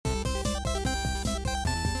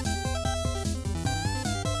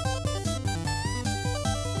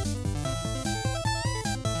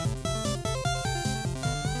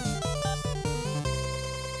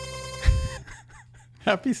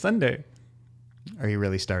Happy Sunday. Are you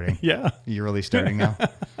really starting? Yeah. You're really starting now?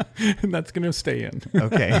 And that's going to stay in.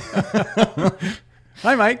 Okay.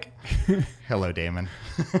 Hi, Mike. Hello, Damon.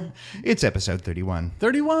 It's episode 31.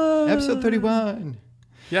 31. Episode 31.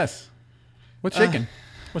 Yes. What's shaking?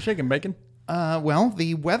 What's shaking, Bacon? Well,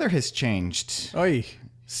 the weather has changed. Oy.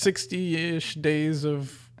 60-ish days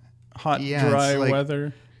of hot, Yeah, dry it's like-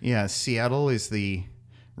 weather. Yeah, Seattle is the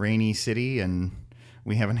rainy city, and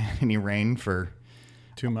we haven't had any rain for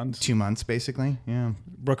 2 months. 2 months, basically. Yeah.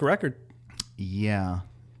 Broke a record. Yeah.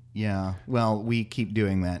 Well, we keep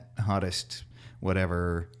doing that hottest,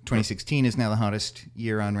 whatever. 2016 is now the hottest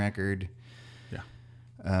year on record.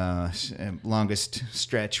 Yeah. Longest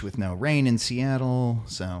stretch with no rain in Seattle.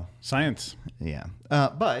 So, Science. yeah.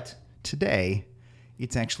 But today,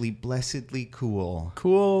 it's actually blessedly cool.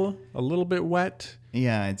 Cool. A little bit wet.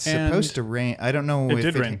 Yeah, it's And supposed to rain. I don't know It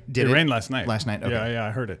if did rain. Did it rained last night. Last night, okay. Yeah,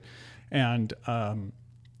 I heard it. And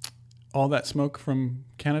all that smoke from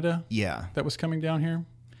Canada Yeah. that was coming down here,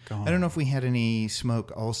 gone. I don't know if we had any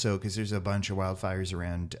smoke also because there's a bunch of wildfires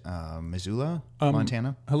around Missoula,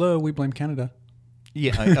 Montana. Hello, we blame Canada.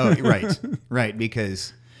 Yeah. Right.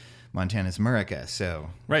 Because Montana's America, so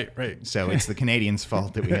Right. so it's the Canadians'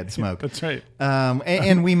 fault that we had smoke. That's right.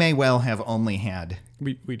 And we may well have only had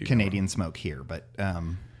We do Canadian smoke here, but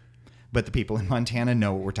the people in Montana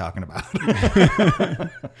know what we're talking about.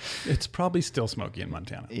 It's probably still smoky in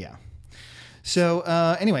Montana. Yeah. So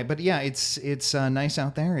anyway, but yeah, it's nice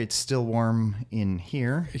out there. It's still warm in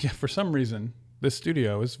here. Yeah, for some reason, this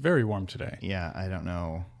studio is very warm today. Yeah, I don't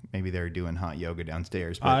know. Maybe they're doing hot yoga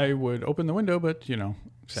downstairs. But I would open the window, but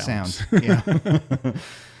sounds. Yeah.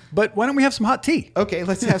 But why don't we have some hot tea? Okay,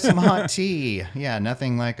 let's have some hot tea. Yeah,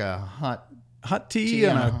 nothing like a hot. Hot tea Tea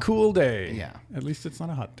on on a cool day. Yeah. At least it's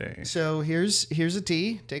not a hot day. So here's a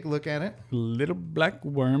tea. Take a look at it. Little black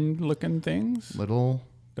worm-looking things. Little.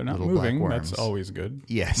 They're not little black moving. worms. That's always good.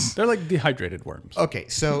 Yes. They're like dehydrated worms. Okay,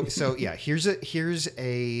 so yeah, here's a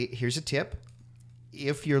tip.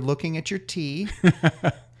 If you're looking at your tea,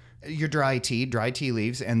 your dry tea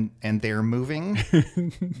leaves, and they're moving,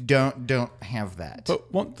 don't have that.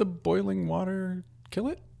 But won't the boiling water kill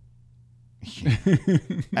it?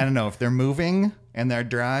 I don't know if they're moving and they're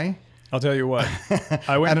dry. I'll tell you what.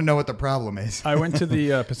 I don't know what the problem is. I went to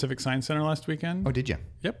the Pacific Science Center last weekend. Oh, did you?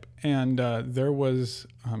 Yep. And there was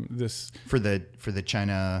this. For the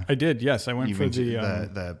China. I did. Yes, I went You for went to the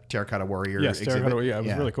the Terracotta Warrior. yes, exhibit? Terracotta. Yeah, it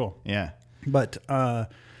was really cool. Yeah. But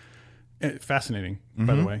fascinating,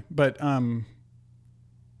 by the way. But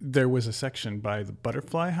there was a section by the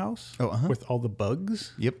butterfly house with all the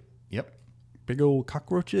bugs. Yep. Big old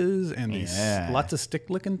cockroaches and these Yeah. lots of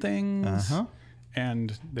stick-looking things. Uh-huh.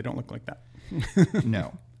 And they don't look like that.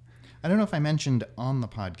 No. I don't know if I mentioned on the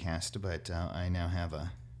podcast, but I now have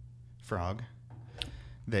a frog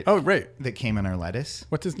that Oh, right. that came in our lettuce.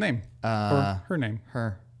 What's his name? Or her name?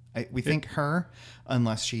 Her. We think her,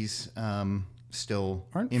 unless she's still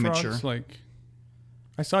Aren't immature. frogs like...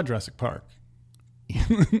 I saw Jurassic Park.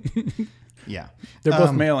 Yeah. They're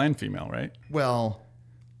both male and female, right? Well,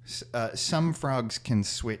 some frogs can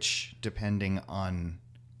switch depending on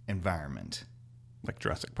environment. Like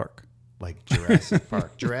Jurassic Park. Like Jurassic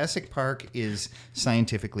Park. Jurassic Park is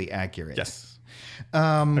scientifically accurate. Yes.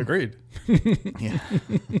 Agreed. Yeah.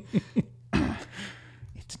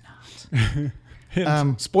 It's not.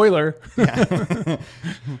 Hint. Spoiler. Yeah.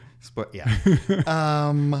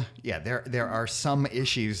 Yeah. There are some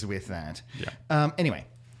issues with that. Yeah. Anyway.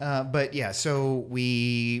 But yeah, so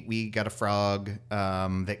we got a frog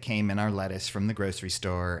that came in our lettuce from the grocery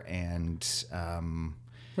store, and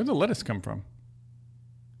Where'd the lettuce come from?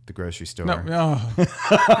 the grocery store. No.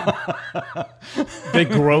 They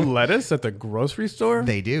grow lettuce at the grocery store?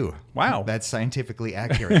 They do. Wow. That's scientifically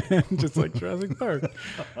accurate. Just like Jurassic Park.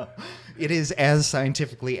 It is as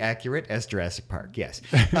scientifically accurate as Jurassic Park. Yes.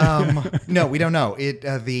 No, we don't know.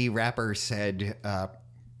 The wrapper said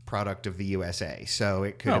product of the USA, so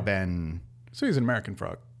it could have been So he's an American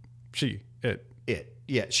frog. It.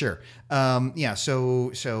 Yeah, sure. Yeah,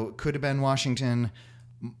 so it could have been Washington.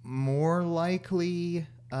 More likely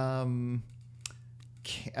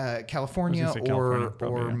California,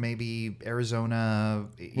 probably, maybe Arizona,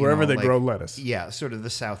 wherever they grow lettuce. Yeah, sort of the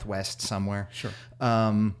Southwest somewhere. Sure.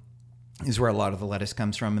 Is where a lot of the lettuce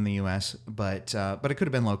comes from in the U.S., but it could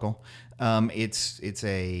have been local. It's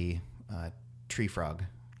a tree frog.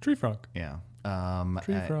 Tree frog. Yeah.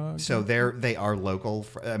 Tree frog. So they are local.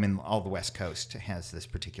 I mean, all the West Coast has this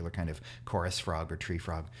particular kind of chorus frog or tree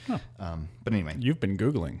frog. Huh. But anyway, You've been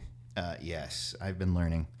Googling. Yes, I've been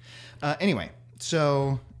learning. Anyway,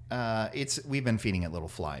 so we've been feeding it little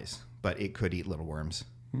flies, but it could eat little worms.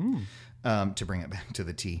 To bring it back to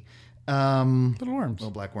the tea. Little worms.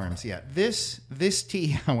 Little black worms, yeah. This tea,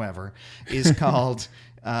 however, is called,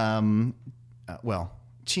 Chimen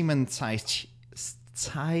Cai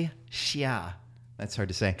Xia. That's hard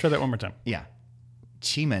to say. Try that one more time. Yeah.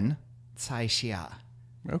 Chimen Cai Xia.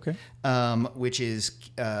 Okay. Which is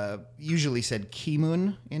usually said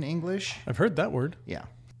Kimun in English. I've heard that word. Yeah.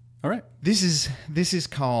 All right. This is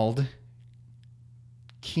called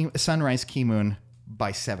Sunrise Kimun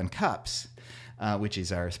by 7 Cups, which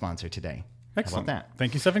is our sponsor today. Excellent. How about that?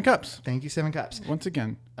 Thank you, 7 Cups. Thank you, 7 Cups. Once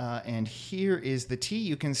again. And here is the tea.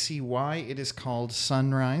 You can see why it is called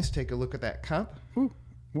Sunrise. Take a look at that cup. Ooh,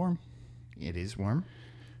 warm. It is warm.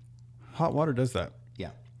 Hot water does that.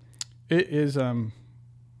 Yeah. It is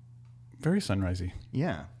very sunrisey.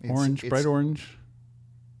 Yeah. Orange, bright orange.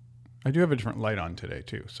 I do have a different light on today,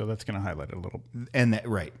 too, so that's going to highlight it a little. And that,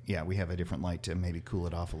 right. Yeah, we have a different light to maybe cool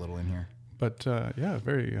it off a little in here. But, yeah,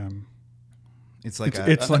 very... it's like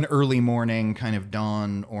an early morning kind of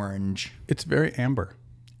dawn orange. It's very amber.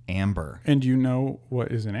 Amber. And you know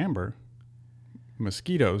what is an amber?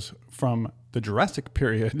 Mosquitoes from the Jurassic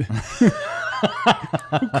period. Oh,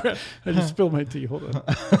 crap. I just spilled my tea. Hold on. Oh,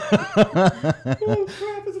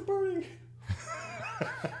 crap. Is it burning?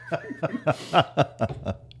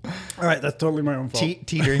 All right. That's totally my own fault.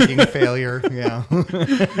 Tea drinking failure. Yeah.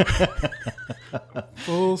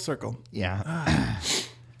 Full circle. Yeah.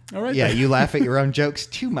 All right. Yeah, then. you laugh at your own jokes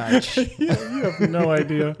too much. Yeah, you have no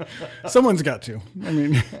idea. Someone's got to. I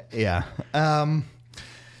mean. Yeah.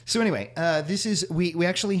 So anyway, this is we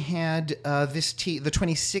actually had this tea, the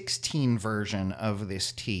 2016 version of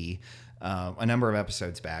this tea, a number of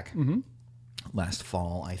episodes back, last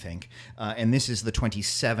fall, I think, and this is the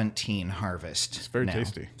 2017 harvest. It's very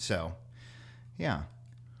tasty. So, yeah.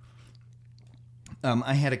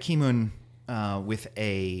 I had a Kimun with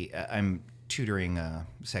I'm tutoring a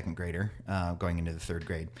second grader going into the third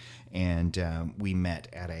grade, and we met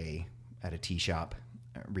at a tea shop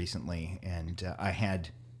recently, and I had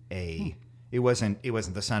it wasn't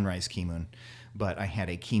the Sunrise Kimun, but I had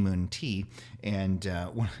a Kimun tea, and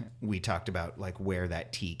we talked about like where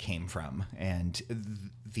that tea came from, and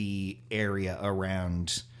the area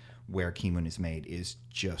around where Kimun is made is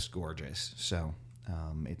just gorgeous. So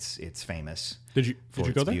it's famous. Did you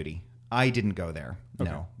go there? Beauty. I didn't go there,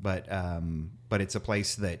 okay. No, but it's a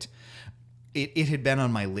place that it had been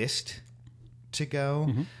on my list to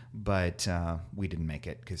go, but we didn't make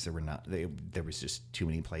it because there was just too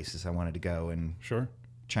many places I wanted to go, and sure,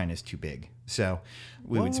 China's too big, so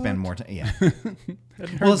we would spend more time. Yeah,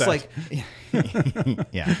 well, it's like,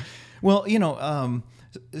 yeah. Well,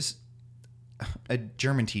 a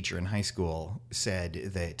German teacher in high school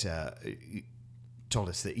said that told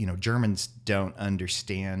us that Germans don't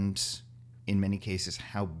understand in many cases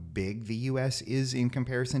how big the U.S. is in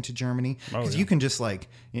comparison to Germany, because you can just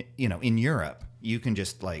in Europe you can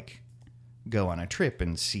just go on a trip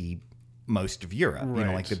and see most of Europe,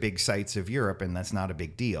 right. The big sites of Europe, and that's not a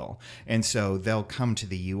big deal. And so they'll come to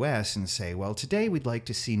the U.S. and say, well, today we'd like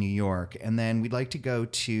to see New York, and then we'd like to go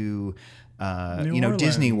to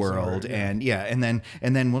Disney World, and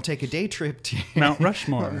then we'll take a day trip to Mount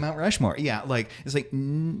Rushmore. Mount Rushmore, yeah. It's like,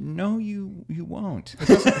 no, you won't.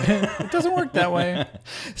 It doesn't work that way.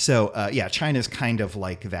 So China's kind of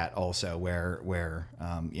like that also, where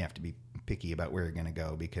you have to be picky about where you're going to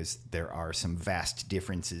go, because there are some vast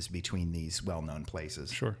differences between these well-known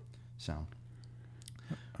places. Sure. So,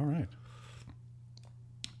 all right.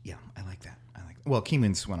 Yeah, I like that. Well,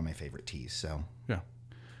 Kimun's one of my favorite teas. So yeah.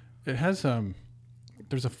 It has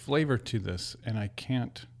there's a flavor to this, and I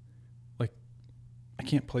can't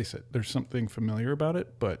place it. There's something familiar about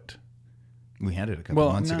it, but we had it a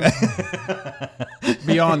couple months ago.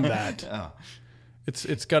 Beyond that,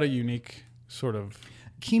 it's got a unique sort of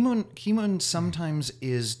Kimun sometimes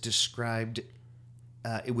is described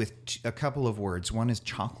with a couple of words. One is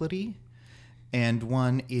chocolatey, and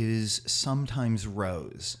one is sometimes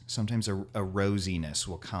rose. Sometimes a rosiness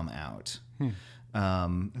will come out.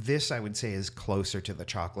 This, I would say, is closer to the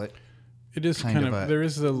chocolate. It is kind of there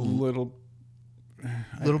is a little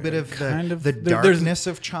bit of the darkness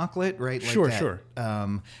of chocolate, right? Sure.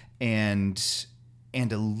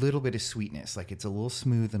 And a little bit of sweetness. It's a little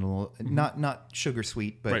smooth and a little not sugar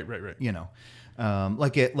sweet, but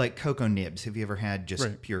right. Like cocoa nibs. Have you ever had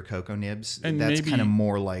just pure cocoa nibs? And that's kind of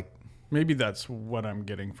more like. Maybe that's what I'm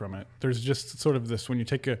getting from it. There's just sort of this when you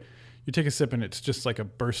take a sip and it's just like a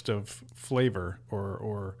burst of flavor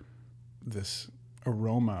or this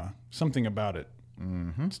aroma, something about it.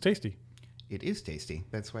 Mm-hmm. It's tasty. It is tasty.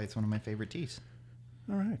 That's why it's one of my favorite teas.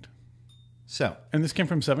 All right. So, and this came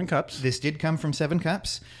from 7 Cups. This did come from 7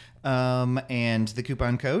 Cups. And the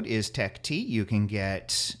coupon code is TechT. You can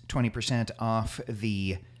get 20% off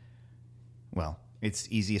the, well, it's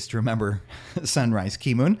easiest to remember, Sunrise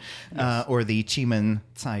Kimun, or the Chimun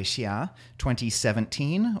Cai Xia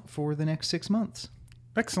 2017 for the next 6 months.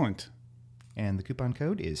 Excellent. And the coupon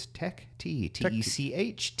code is TechT,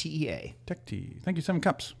 TechTea. TechT. Thank you, 7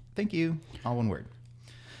 Cups. Thank you. All one word.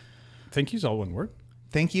 Thank you's all one word.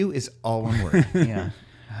 Thank you is all one word. Yeah.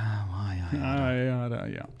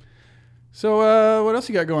 Yeah. So, what else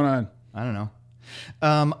you got going on? I don't know.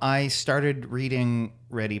 I started reading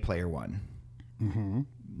Ready Player One. Mm-hmm.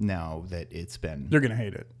 Now that it's been You're gonna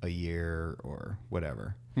hate it. a year or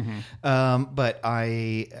whatever. Mm-hmm. But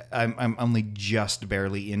I'm only just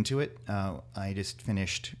barely into it. I just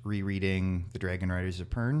finished rereading The Dragon Riders of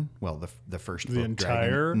Pern. Well, the first The book.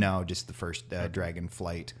 entire? No, just the first Dragon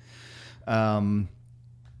Flight.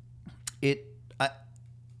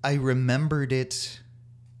 I remembered it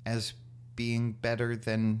as being better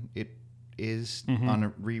than it is on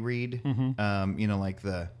a reread. Like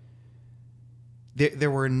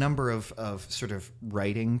there were a number of sort of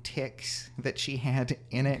writing ticks that she had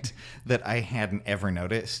in it that I hadn't ever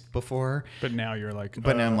noticed before. But now you're like,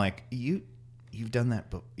 But now I'm like, you've done that,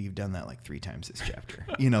 but you've done that like 3 times this chapter.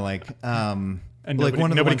 And like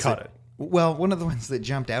nobody caught it. Well, one of the ones that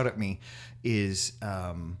jumped out at me is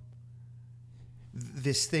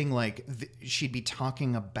this thing like she'd be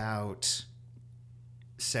talking about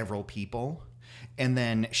several people, and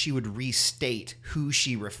then she would restate who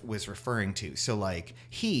she was referring to. So like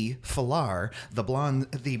Falar,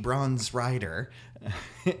 the bronze rider,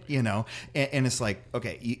 and it's like,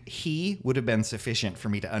 okay, he would have been sufficient for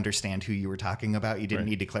me to understand who you were talking about. You didn't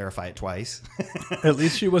need to clarify it twice. At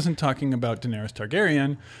least she wasn't talking about Daenerys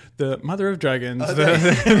Targaryen, the mother of dragons,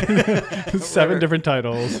 7 different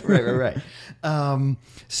titles. Right.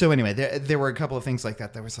 So anyway, there were a couple of things like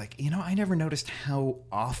that was like, I never noticed how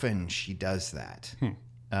often she does that.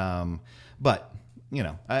 But,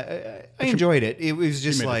 I enjoyed it. It was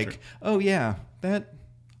just like, oh yeah, that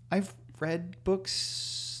I've read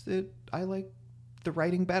books that I like the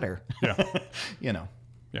writing better. Yeah.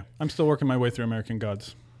 Yeah. I'm still working my way through American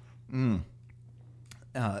Gods.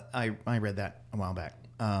 I read that a while back.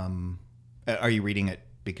 Are you reading it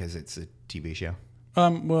because it's a TV show?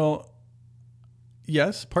 Well,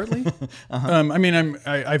 yes, partly. I mean,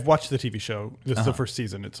 I've watched the TV show. This is the first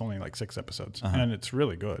season. It's only like 6 episodes, and it's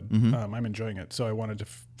really good. I'm enjoying it. So I wanted to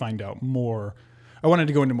find out more. I wanted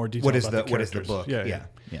to go into more detail. What is the book? Yeah.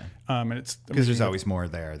 And it's because there's always more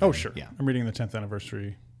there. Oh, sure. Yeah. I'm reading the 10th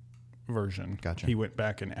anniversary version. Gotcha. He went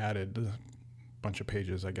back and added a bunch of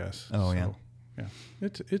pages, I guess. Oh, yeah.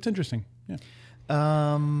 It's interesting. Yeah.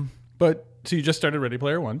 But so you just started Ready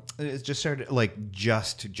Player One. It's just started, like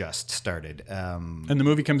just started. And the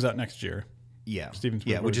movie comes out next year. Yeah. Steven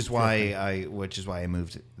Spielberg. Yeah, which is why I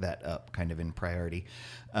moved that up kind of in priority.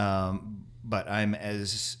 But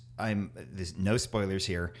there's no spoilers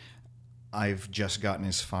here. I've just gotten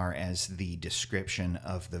as far as the description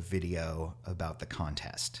of the video about the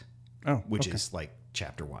contest. Oh, which is like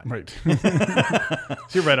chapter 1. Right. So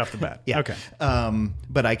you're right off the bat. Yeah. Okay.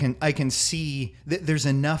 But I can see there's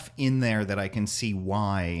enough in there that I can see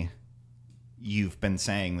why you've been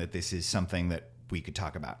saying that this is something that we could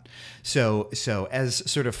talk about. So as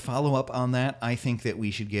sort of follow up on that, I think that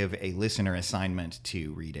we should give a listener assignment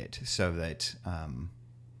to read it so that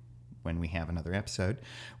when we have another episode,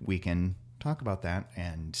 we can talk about that,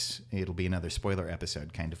 and it'll be another spoiler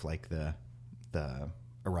episode, kind of like the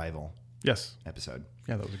Arrival episode.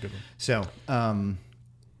 Yeah, that was a good one. So,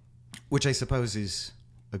 which I suppose is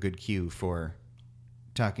a good cue for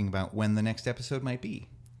talking about when the next episode might be.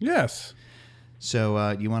 Yes.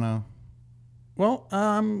 So, you want to? Well,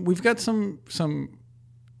 we've got some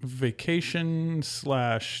vacation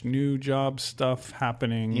 / new job stuff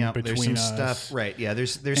happening between there's some us. Stuff, right? Yeah,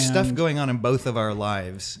 there's stuff going on in both of our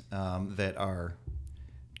lives that are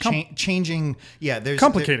changing. Yeah, there's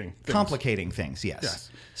complicating things. Yes.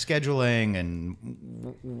 Scheduling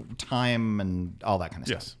and time and all that kind of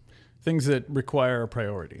stuff. Yes, things that require a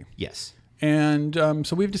priority. Yes, and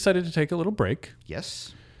so we've decided to take a little break.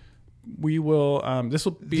 Yes. We will. This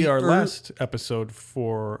will be our last episode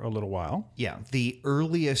for a little while. Yeah, the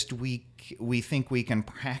earliest we think we can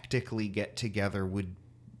practically get together would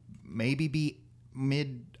maybe be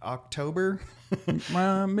mid-October.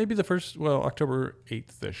 Maybe the first. Well, October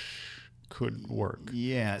 8th-ish could work.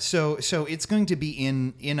 Yeah. So it's going to be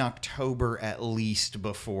in October at least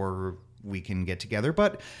before we can get together.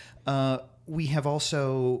 But we've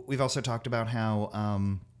also talked about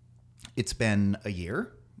how it's been a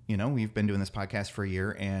year. We've been doing this podcast for a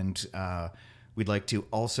year, and we'd like to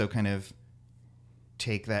also kind of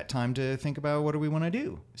take that time to think about what do we want to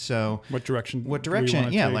do. So What direction? What do we direction?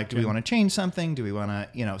 wanna Yeah, take? like do we want to change something? Do we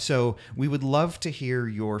want to, so we would love to hear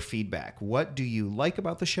your feedback. What do you like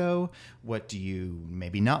about the show? What do you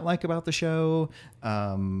maybe not like about the show?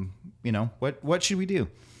 What should we do?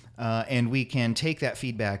 And we can take that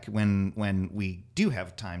feedback when we do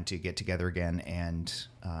have time to get together again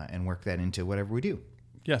and work that into whatever we do.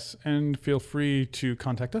 Yes, and feel free to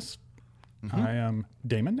contact us. I am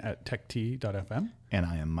Damon at techt.fm. And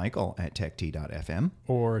I am Michael at techt.fm.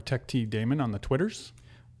 Or techtdamon on the Twitters.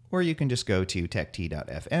 Or you can just go to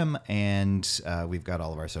techt.fm and we've got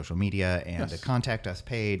all of our social media and a contact us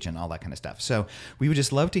page and all that kind of stuff. So we would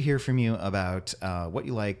just love to hear from you about what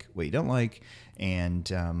you like, what you don't like, and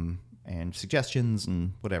suggestions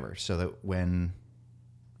and whatever, so that when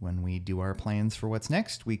we do our plans for what's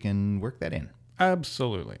next, we can work that in.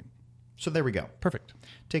 Absolutely. So there we go. Perfect.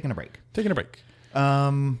 Taking a break. Taking a break.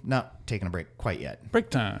 Not taking a break quite yet. Break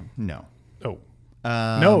time. No. Oh.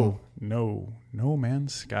 No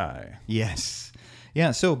Man's Sky. Yes.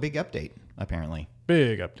 Yeah, so big update, apparently.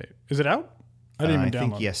 Big update. Is it out? I didn't even download. I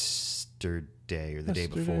think yesterday or the day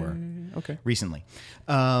before. Okay. Recently.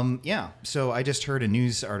 So I just heard a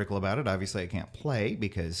news article about it. Obviously, I can't play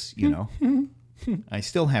because, I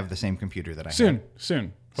still have the same computer that I had.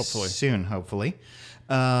 Soon, hopefully. Soon, hopefully.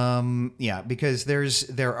 Because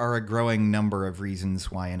there are a growing number of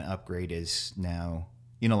reasons why an upgrade is now,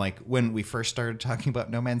 like when we first started talking about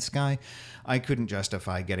No Man's Sky, I couldn't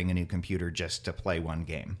justify getting a new computer just to play one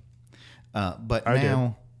game. But I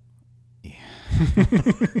now... Yeah.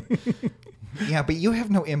 Yeah, but you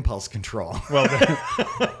have no impulse control. Well,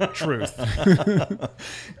 truth.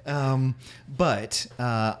 But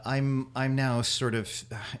I'm now sort of,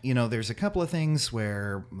 there's a couple of things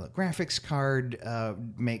where the graphics card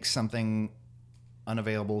makes something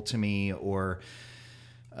unavailable to me, or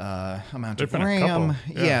amount of RAM.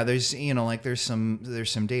 Yeah, there's there's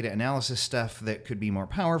some data analysis stuff that could be more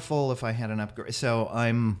powerful if I had an upgrade. So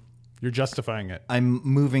You're justifying it. I'm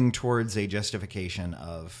moving towards a justification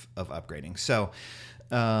of upgrading. So,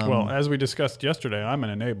 well, as we discussed yesterday, I'm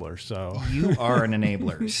an enabler. So you are an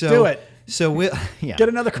enabler. So do it. So get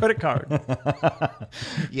another credit card.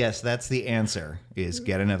 Yes, that's the answer. Is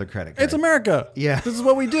get another credit card. It's America. Yeah, this is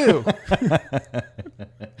what we do.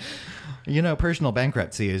 Personal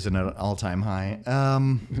bankruptcy is an all-time high.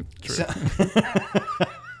 True.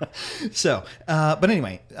 But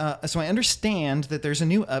anyway, so I understand that there's a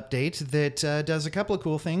new update that does a couple of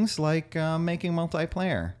cool things, like making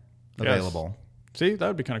multiplayer available. Yes. See, that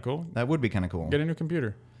would be kind of cool. That would be kind of cool. Get a new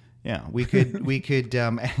computer. Yeah, we could,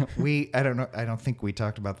 I don't know, I don't think we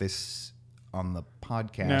talked about this on the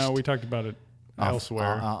podcast. No, we talked about it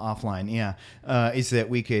elsewhere. Offline, yeah. Is that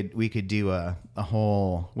we could do a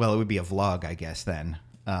whole, well, it would be a vlog, I guess, then,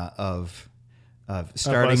 of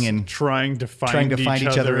starting and trying to find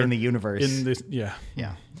each other in the universe. In this, yeah.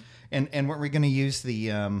 And weren't we going to use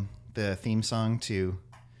the theme song to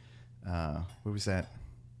what was that?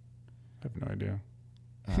 I have no idea.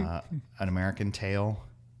 An American Tale.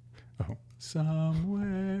 Oh,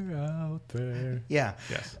 somewhere out there. Yeah.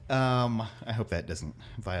 Yes. I hope that doesn't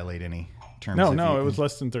violate any terms. No, it was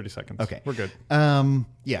less than 30 seconds. Okay, we're good.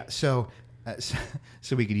 Yeah. So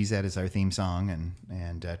we could use that as our theme song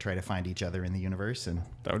and try to find each other in the universe, and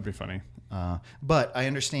that would be funny. But I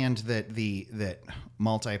understand that that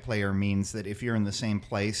multiplayer means that if you're in the same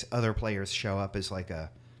place, other players show up as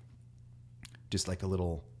just like a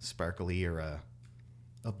little sparkly or a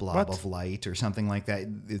blob of light or something like that.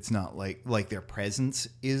 It's not like their presence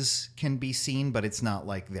can be seen, but it's not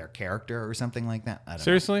like their character or something like that. I don't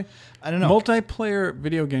Seriously? know. I don't know. Multiplayer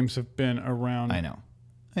video games have been around. I know.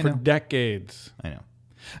 For decades. I know.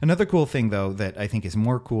 Another cool thing, though, that I think is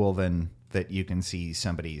more cool than that you can see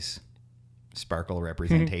somebody's sparkle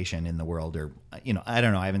representation in the world, or I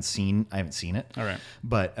don't know. I haven't seen it. All right.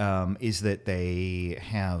 But is that they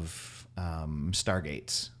have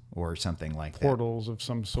stargates or something like that. Portals of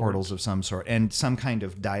some sort. And some kind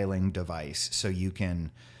of dialing device, so you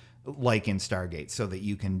can, like in Stargate, so that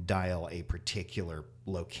you can dial a particular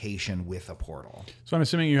location with a portal. So I'm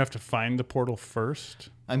assuming you have to find the portal first.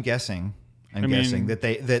 I'm guessing that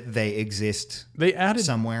they exist. They added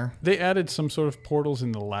somewhere. They added some sort of portals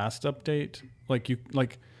in the last update. I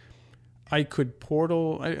could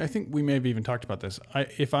portal. I think we may have even talked about this.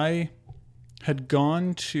 If I had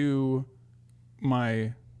gone to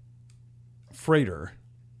my freighter,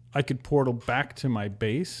 I could portal back to my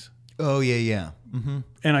base. Oh yeah. Mm-hmm.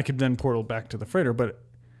 And I could then portal back to the freighter, but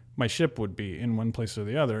my ship would be in one place or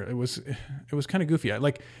the other. It was kind of goofy.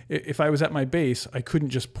 If I was at my base, I couldn't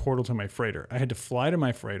just portal to my freighter. I had to fly to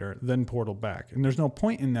my freighter, then portal back. And there's no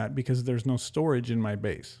point in that because there's no storage in my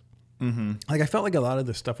base. Mm-hmm. I felt like a lot of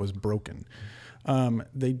this stuff was broken.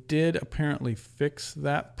 They did apparently fix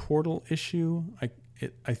that portal issue.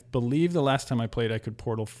 I believe the last time I played, I could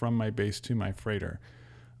portal from my base to my freighter.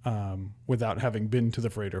 Without having been to the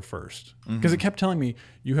freighter first, because it kept telling me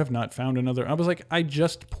you have not found another. I was like, I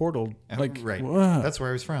just portaled. Right. Whoa. That's where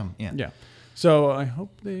I was from. Yeah. Yeah. So I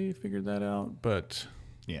hope they figured that out. But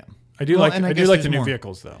yeah, I do like the new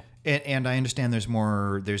vehicles though. And I understand there's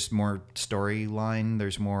more storyline.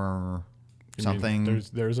 There's more something.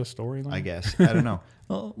 There's a storyline. I guess I don't know.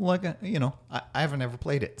 Well, I haven't ever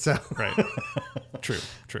played it, so right. True.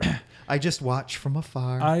 I just watch from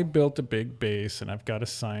afar. I built a big base, and I've got a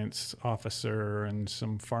science officer and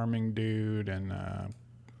some farming dude, and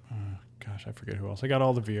gosh, I forget who else. I got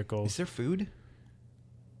all the vehicles. Is there food?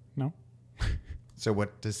 No. So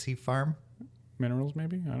what does he farm? Minerals,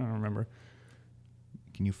 maybe? I don't remember.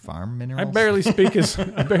 Can you farm minerals? I barely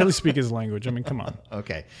speak his language. I mean, come on.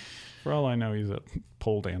 Okay. For all I know, he's a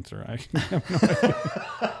pole dancer. I have no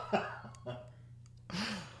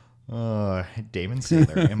idea. Damon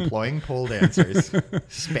Saylor, employing pole dancers,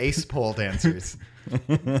 space pole dancers.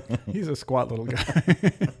 He's a squat little guy.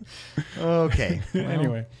 Okay. Well,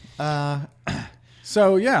 anyway.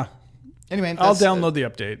 So, yeah. Anyway, I'll download the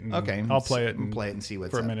update. And okay. I'll play it and see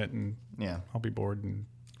what's for up. a minute, and yeah, I'll be bored and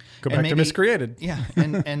go back to Miscreated. Yeah,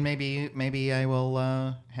 and maybe I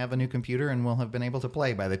will have a new computer and we'll have been able to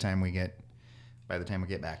play by the time we get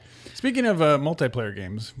back. Speaking of multiplayer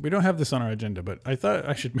games, we don't have this on our agenda, but I thought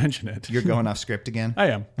I should mention it. You're going off script again?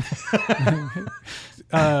 I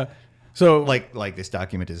am. So like this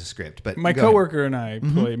document is a script, but my coworker and I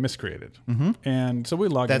play Miscreated, and so we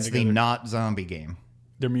log in That's together. the not zombie game.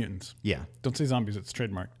 They're mutants. Yeah. Don't say zombies. It's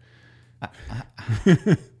trademarked.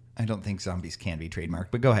 I don't think zombies can be trademarked,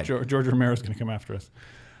 but go ahead. George Romero's going to come after us.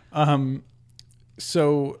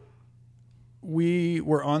 So we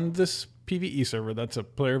were on this PvE server. That's a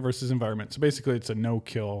player versus environment. So basically, it's a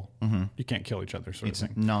no-kill. You can't kill each other sort of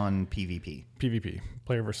thing. Non-PvP. PvP,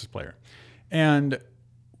 player versus player. And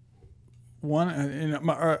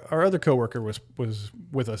our other coworker was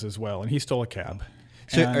with us as well, and he stole a cab.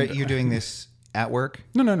 So are you doing this at work?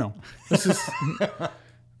 No. This is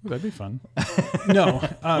that'd be fun. No,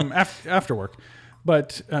 after work.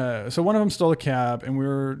 But so one of them stole a cab, and we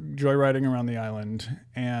were joyriding around the island,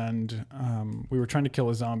 and we were trying to kill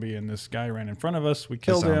a zombie, and this guy ran in front of us. We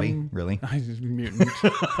killed him. Really? He's a mutant.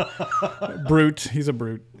 Brute. He's a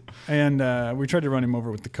brute. And we tried to run him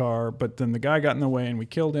over with the car, but then the guy got in the way, and we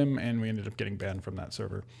killed him, and we ended up getting banned from that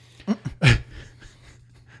server.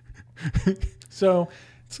 So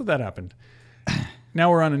that happened. Now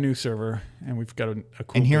we're on a new server, and we've got a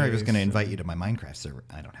cool. And here I was going to invite you to my Minecraft server.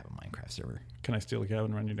 I don't have a Minecraft server. Can I steal a cab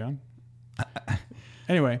and run you down?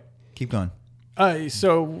 Anyway, keep going.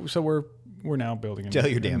 So we're now building Tell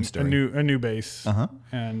your damn story. a new base,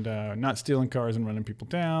 and not stealing cars and running people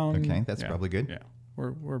down. Okay, that's probably good. Yeah,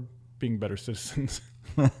 we're being better citizens.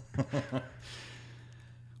 Well,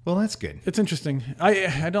 that's good. It's interesting.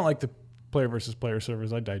 I don't like the player versus player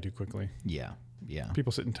servers. I die too quickly. Yeah.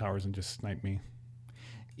 People sit in towers and just snipe me.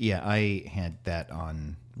 Yeah, I had that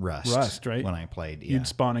on Rust. Rust, right? When I played. Yeah. You'd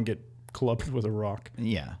spawn and get clubbed with a rock.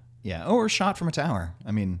 Yeah. Or shot from a tower.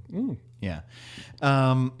 I mean, yeah.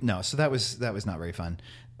 No, so that was not very fun.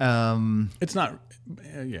 It's not.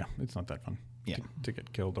 It's not that fun. Yeah. To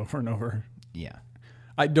get killed over and over. Yeah.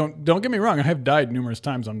 I don't get me wrong. I have died numerous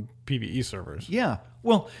times on PvE servers. Yeah.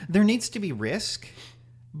 Well, there needs to be risk,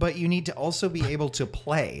 but you need to also be able to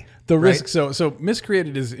play. The risk. So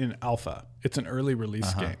Miscreated is in alpha. It's an early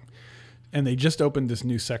release game. And they just opened this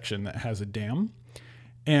new section that has a dam.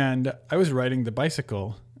 And I was riding the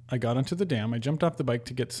bicycle. I got onto the dam. I jumped off the bike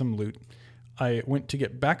to get some loot. I went to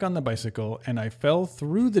get back on the bicycle, and I fell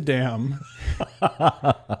through the dam.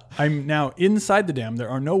 I'm now inside the dam. There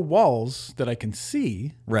are no walls that I can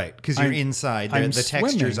see. Right, because you're inside. The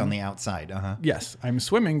texture's on the outside. Yes, I'm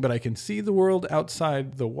swimming, but I can see the world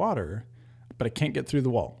outside the water, but I can't get through the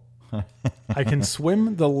wall. I can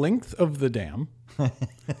swim the length of the dam,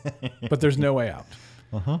 but there's no way out.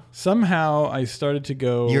 Somehow I started to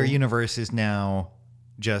go... Your universe is now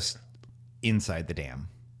just inside the dam.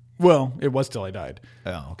 Well, it was till I died.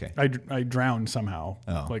 Oh, okay. I drowned somehow.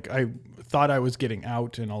 Oh. Like I thought I was getting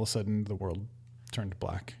out, and all of a sudden the world turned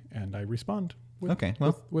black, and I respawned.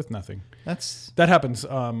 With nothing. That happens.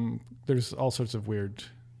 There's all sorts of weird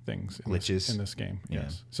things glitches in this game. Yeah.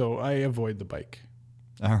 Yes. So I avoid the bike.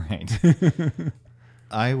 All right.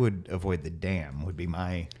 I would avoid the dam. Would be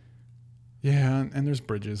my Yeah, and there's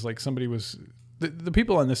bridges. Like somebody was, the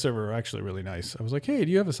people on this server are actually really nice. I was like, hey,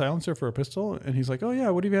 do you have a silencer for a pistol? And he's like, oh yeah,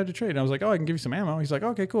 what have you had to trade? And I was like, oh, I can give you some ammo. He's like,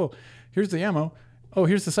 okay, cool. Here's the ammo. Oh,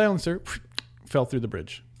 here's the silencer. Fell through the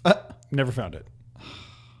bridge. Never found it.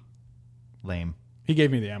 Lame. He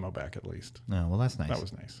gave me the ammo back at least. Oh, well, that's nice. That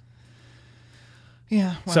was nice.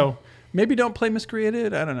 Yeah. Well, So maybe don't play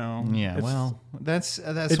Miscreated. I don't know. yeah. It's- Well, that's it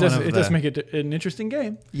one does. of It the, does make it an interesting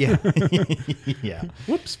game. Yeah. Yeah.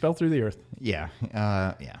 Whoops! Fell through the earth. Yeah.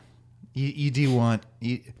 Yeah. You do want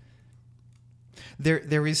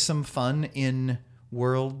there is some fun in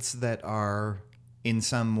worlds that are in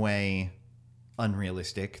some way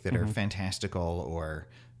unrealistic, that are fantastical or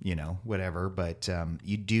whatever, but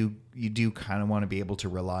you do kind of want to be able to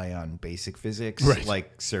rely on basic physics, Right.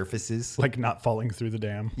 like surfaces. Like not falling through the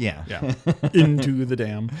dam. Yeah. Yeah. Into the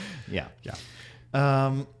dam. Yeah. Yeah.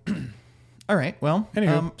 All right. Well,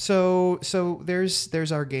 Anywho. So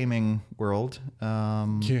there's our gaming world.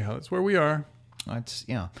 Yeah, that's where we are. That's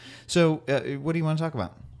yeah. So what do you want to talk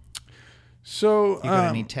about? So You got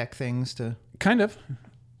any tech things to? kind of.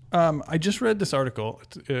 I just read this article.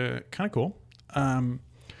 It's kind of cool. Have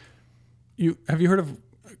you heard of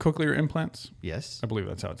cochlear implants? Yes. I believe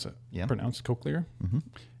that's how it's Yeah. pronounced, cochlear. Mm-hmm.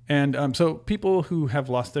 And so people who have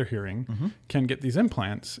lost their hearing can get these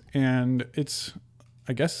implants, and it's,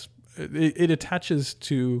 I guess, it attaches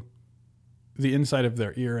to the inside of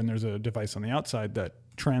their ear, and there's a device on the outside that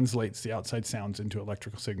translates the outside sounds into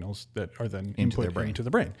electrical signals that are then Into their input brain. into the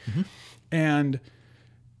brain. And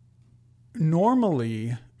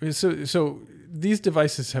normally, so these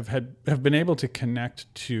devices have been able to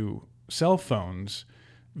connect to cell phones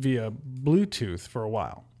via Bluetooth for a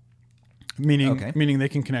while, meaning they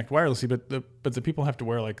can connect wirelessly, but the people have to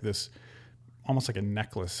wear like this, almost like a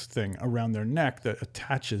necklace thing around their neck that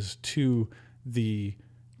attaches to the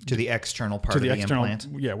external part of the implant.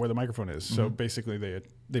 yeah, where the microphone is. So basically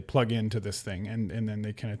they plug into this thing and then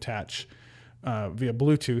they can attach via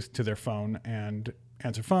Bluetooth to their phone and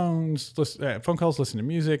answer phones, phone calls, listen to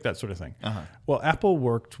music, that sort of thing. Well, Apple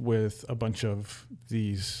worked with a bunch of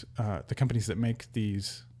these, the companies that make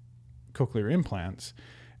these cochlear implants,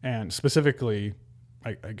 and specifically,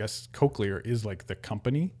 I guess Cochlear is like the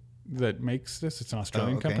company that makes this. It's an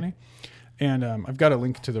Australian company. And I've got a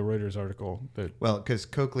link to the Reuters article that. Well, because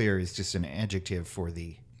cochlear is just an adjective for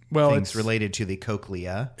the Well, things it's related to the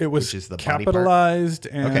cochlea, It was which is the body part. capitalized,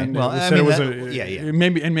 and Okay, well, it was I said mean, it was that- yeah.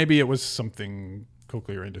 maybe it was something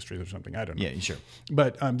Cochlear Industries or something. I don't know. Yeah, sure.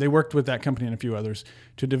 But they worked with that company and a few others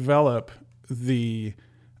to develop the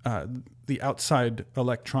outside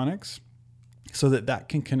electronics so that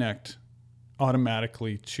can connect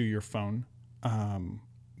automatically to your phone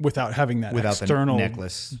without having that Without the external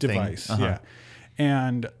necklace thing. device. Yeah,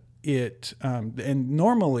 and it and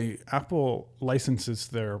normally Apple licenses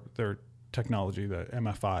their technology. The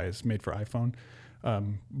MFI is made for iPhone.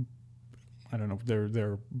 I don't know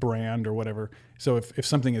their brand or whatever. So if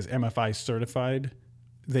something is MFI certified,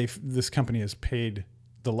 this company has paid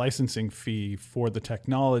the licensing fee for the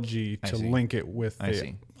technology to link it with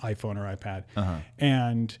the iPhone or iPad.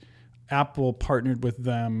 And Apple partnered with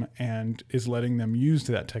them and is letting them use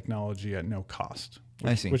that technology at no cost,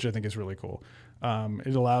 which I think is really cool.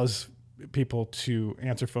 It allows people to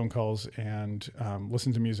answer phone calls and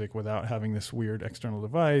listen to music without having this weird external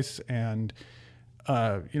device. And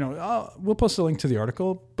we'll post a link to the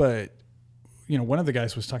article, but one of the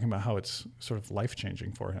guys was talking about how it's sort of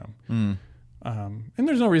life-changing for him. And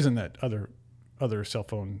there's no reason that other cell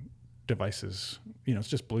phone devices, it's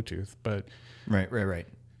just Bluetooth, but Right.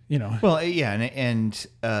 Well, yeah, and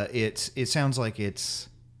it sounds like it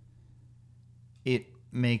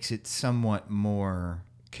makes it somewhat more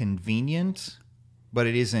convenient, but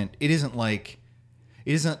it isn't like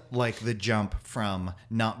the jump from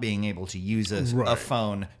not being able to use a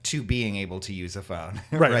phone to being able to use a phone.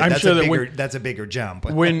 Right. I'm That's sure that's a bigger jump.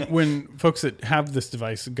 when folks that have this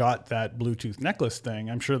device got that Bluetooth necklace thing,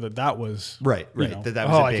 I'm sure that was right. That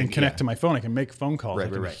was I can connect to my phone. I can make phone calls. I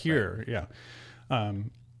can hear. Yeah.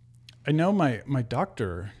 I know my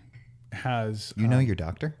doctor has. Your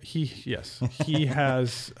doctor? He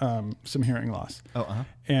has some hearing loss.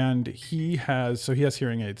 And he has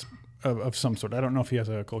hearing aids of some sort. I don't know if he has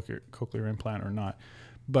a cochlear implant or not,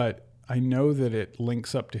 but I know that it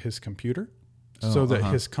links up to his computer so that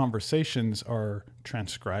his conversations are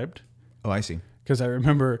transcribed. Oh, I see. Because I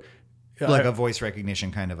remember like a voice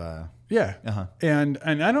recognition kind of a. Yeah. And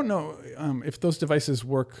I don't know if those devices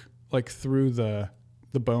work like through the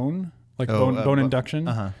bone, like bone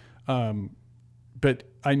induction. But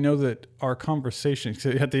I know that our conversation,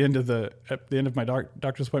 at the end of my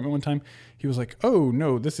doctor's appointment one time, he was like, "Oh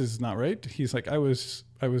no, this is not right." He's like, I was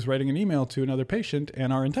I was writing an email to another patient,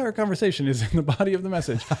 and our entire conversation is in the body of the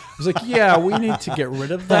message. I was like, yeah, we need to get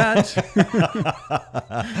rid of that.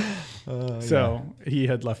 So he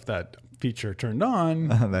had left that feature turned on.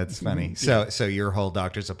 That's funny. So your whole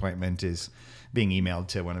doctor's appointment is being emailed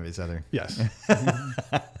to one of his other. Yes.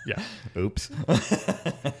 Yeah. Oops.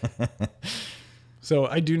 So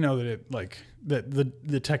I do know that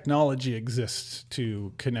the technology exists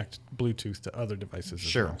to connect Bluetooth to other devices as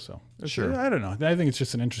Sure. well. So Sure. I don't know. I think it's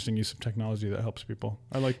just an interesting use of technology that helps people.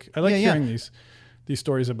 I like hearing these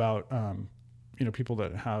stories about people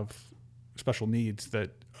that have special needs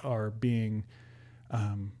that are being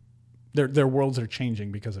their worlds are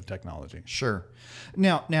changing because of technology. Sure.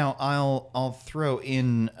 Now I'll throw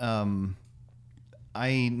in.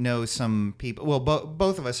 I know some people. Well,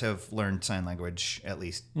 both of us have learned sign language at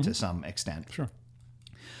least to some extent. Sure.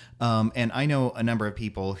 And I know a number of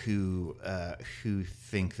people who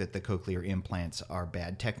think that the cochlear implants are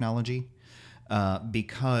bad technology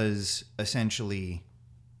because essentially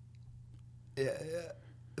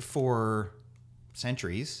for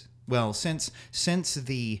centuries, well, since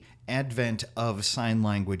the advent of sign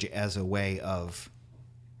language as a way of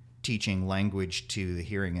teaching language to the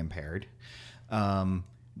hearing impaired,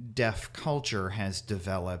 deaf culture has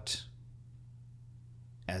developed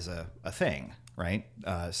as a thing, right?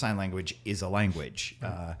 Sign language is a language.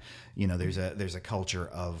 There's a culture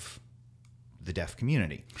of the deaf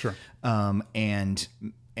community. Sure. And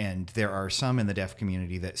there are some in the deaf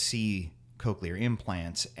community that see cochlear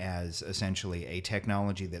implants as essentially a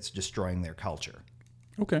technology that's destroying their culture.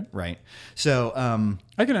 Okay. Right. So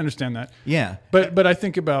I can understand that. Yeah. But I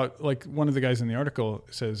think about, like, one of the guys in the article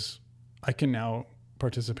says, I can now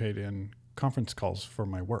participate in conference calls for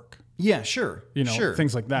my work. Yeah, sure. Sure.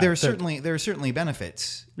 Things like that. There are certainly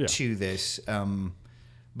benefits to this.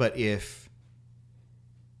 But if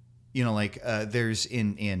there's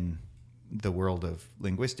in the world of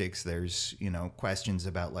linguistics, there's questions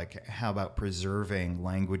about, like, how about preserving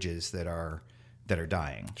languages that are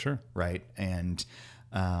dying. Sure. Right. And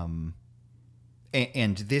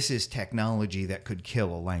this is technology that could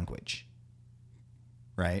kill a language.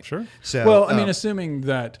 Right. Sure. So, well, I mean, assuming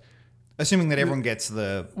that everyone gets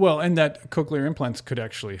the and that cochlear implants could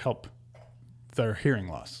actually help their hearing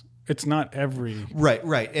loss. It's not every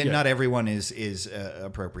right, and not everyone is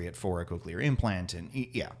appropriate for a cochlear implant, and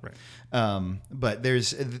right. But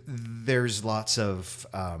there's lots of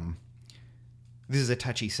this is a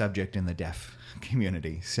touchy subject in the deaf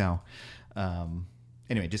community. So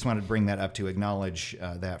anyway, just wanted to bring that up to acknowledge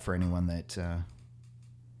that for anyone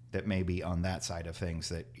that may be on that side of things,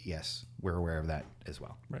 that yes, we're aware of that as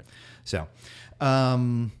well. Right. So,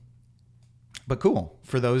 but cool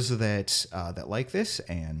for those that like this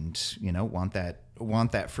and want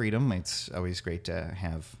that freedom. It's always great to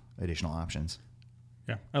have additional options.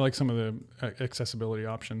 Yeah, I like some of the accessibility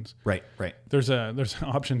options. Right. There's an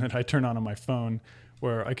option that I turn on my phone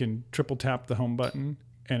where I can triple tap the home button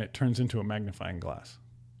and it turns into a magnifying glass.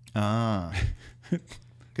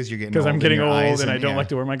 Because you're getting because I'm getting old and I don't yeah. like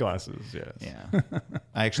to wear my glasses. Yes. Yeah.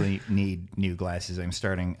 I actually need new glasses. I'm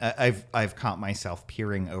starting. I've caught myself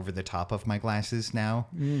peering over the top of my glasses now,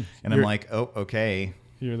 and I'm like, oh, okay.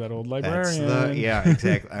 You're that old librarian. Yeah,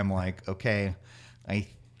 exactly. I'm like, okay,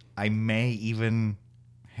 I may even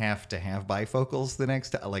have to have bifocals the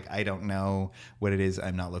next time. Like, I don't know what it is.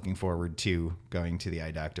 I'm not looking forward to going to the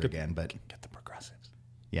eye doctor again, but get the progressives.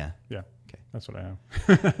 Yeah. Yeah. That's what I have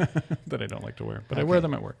that I don't like to wear, but I wear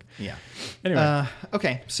them at work. Yeah. Anyway.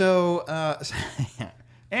 Okay. So,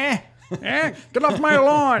 get off my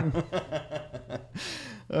lawn.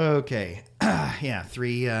 Okay. Yeah.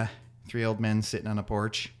 Three old men sitting on a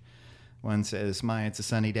porch. One says, "My, it's a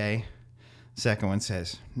sunny day." Second one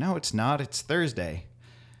says, "No, it's not. It's Thursday."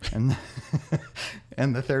 And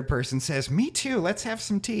and the third person says, "Me too. Let's have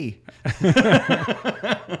some tea."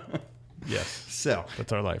 Yes. So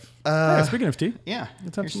that's our life. Hey, speaking of tea, yeah,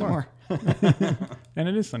 let's have some more. And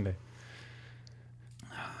it is Sunday.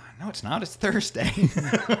 No, it's not. It's Thursday.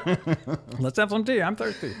 Let's have some tea. I'm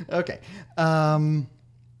thirsty. Okay.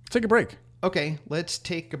 Take a break. Okay, let's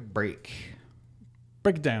take a break.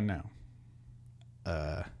 Break it down now.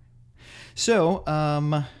 So,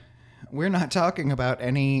 we're not talking about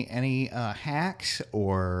any hacks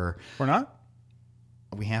or... We're not?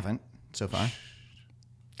 We haven't so far.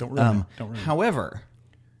 Don't ruin it. However,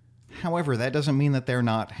 that doesn't mean that they're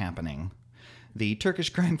not happening. The Turkish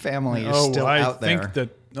crime family is still out there. I think that...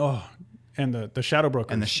 and the Shadow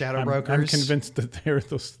Brokers. And the Shadow Brokers. I'm convinced that they're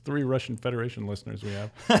those 3 Russian Federation listeners we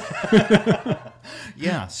have.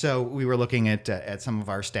 Yeah, so we were looking at some of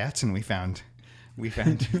our stats, and we found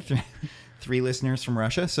 3 listeners from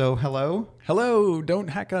Russia. So hello. Hello, don't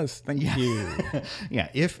hack us. Thank you. Yeah,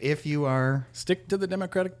 if you are Stick to the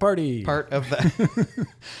Democratic Party. part of the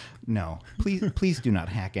no, please do not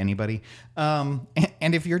hack anybody. And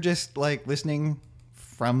if you're just like listening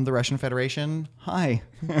from the Russian Federation, hi.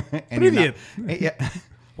 And you're Привет. yeah.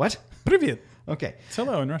 What? Привет. Okay. It's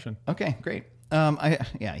hello in Russian. Okay, great.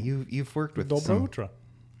 You've worked with Доброе some утро.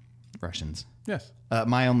 Russians. Yes.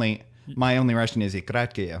 My only Russian is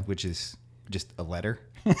ikratkaya, which is just a letter.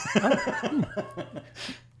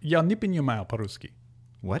 Я не понимаю по-русски.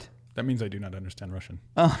 What? That means I do not understand Russian.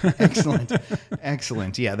 Oh, excellent,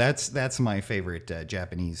 excellent. Yeah, that's my favorite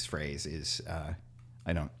Japanese phrase. Is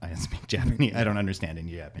I don't speak Japanese. I don't understand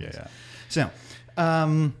any Japanese. Yeah. So,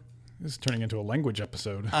 This is turning into a language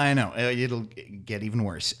episode. I know it'll get even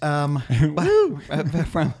worse. From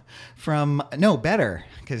no better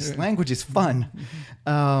because language is fun.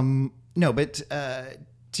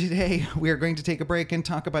 Today we are going to take a break and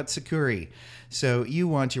talk about Sucuri. So you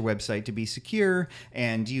want your website to be secure,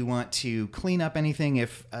 and you want to clean up anything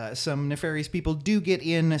if some nefarious people do get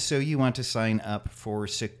in. So you want to sign up for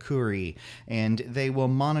Sucuri, and they will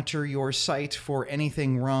monitor your site for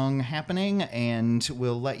anything wrong happening, and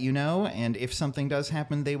will let you know. And if something does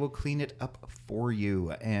happen, they will clean it up for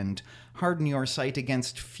you and harden your site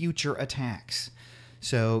against future attacks.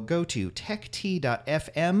 So go to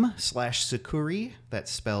techt.fm/Sucuri,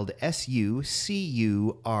 that's spelled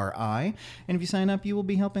SUCURI, and if you sign up, you will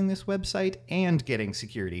be helping this website and getting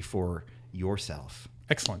security for yourself.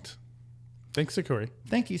 Excellent. Thanks, Sakuri.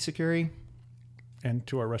 Thank you, Sucuri. And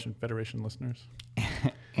to our Russian Federation listeners.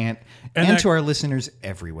 And that- to our listeners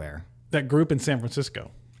everywhere. That group in San Francisco.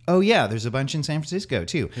 Oh, yeah, there's a bunch in San Francisco,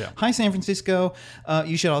 too. Yeah. Hi, San Francisco.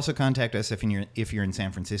 You should also contact us if you're in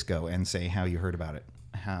San Francisco and say how you heard about it,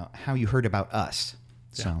 how you heard about us.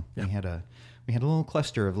 So Yeah. we had a little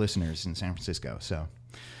cluster of listeners in San Francisco. So,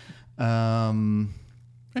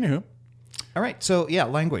 Anywho. all right. So, yeah,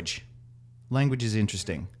 language is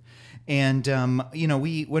interesting. And,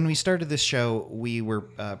 when we started this show, we were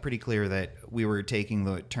pretty clear that we were taking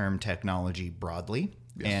the term technology broadly.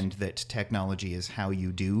 Yes. And that technology is how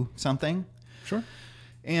you do something. Sure.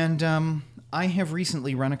 And I have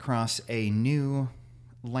recently run across a new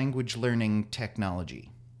language learning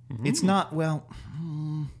technology. Mm-hmm.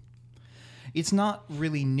 It's not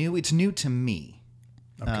really new. It's new to me,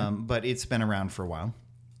 Okay. but it's been around for a while.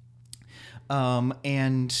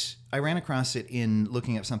 And I ran across it in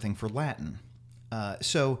looking up something for Latin.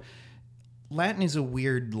 So Latin is a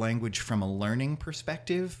weird language from a learning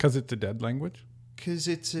perspective. Because it's a dead language? Because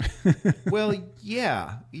it's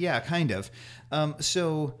kind of.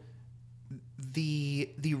 So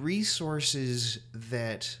the resources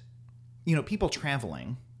that people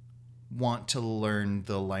traveling want to learn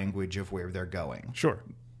the language of where they're going Sure.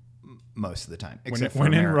 most of the time, When, except for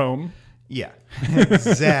when in America. Rome. Yeah,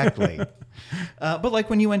 exactly. But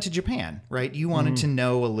like when you went to Japan, right? You wanted to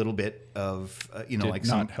know a little bit of Did like not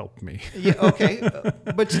some. help me. Yeah, okay,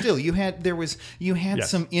 but still, you had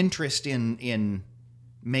Yes. some interest in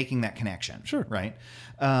making that connection. Sure. Right.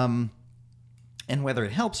 And whether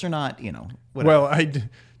it helps or not, whatever. Well,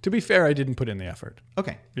 to be fair, I didn't put in the effort.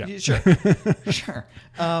 Okay. Yeah. Sure. Sure.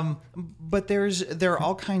 But there are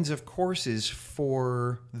all kinds of courses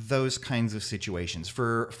for those kinds of situations.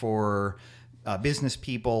 For business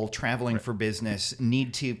people traveling for business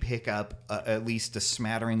need to pick up at least a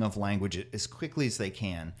smattering of language as quickly as they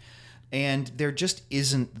can. And there just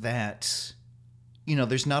isn't that,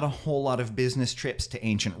 there's not a whole lot of business trips to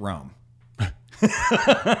ancient Rome.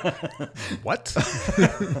 What?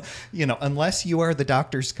 Unless you are the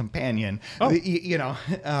doctor's companion. Oh. We We can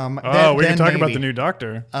can talk about the new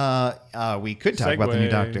doctor. We could talk about the new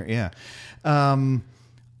Segue. doctor. Yeah. I'm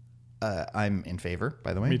in favor,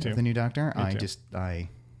 by the way, Me too. of the new doctor. Me too.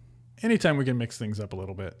 Anytime we can mix things up a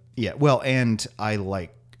little bit. Yeah. Well, and I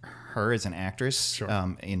like her as an actress. Sure.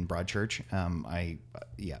 In Broadchurch.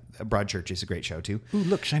 Broadchurch is a great show too. Ooh,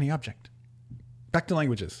 look, shiny object. Back to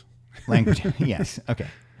languages. Language. Yes. Okay.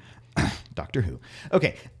 Doctor Who.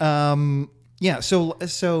 Okay. Yeah.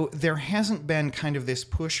 So there hasn't been kind of this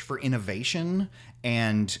push for innovation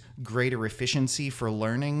and greater efficiency for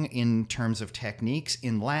learning in terms of techniques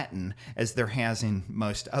in Latin as there has in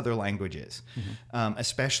most other languages,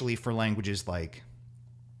 especially for languages like,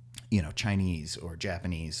 Chinese or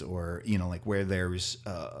Japanese or, like where there's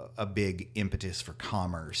a big impetus for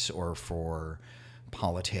commerce or for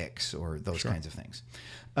politics or those kinds of things.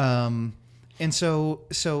 And so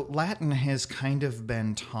Latin has kind of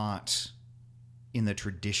been taught in the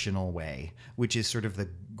traditional way, which is sort of the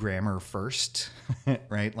grammar first,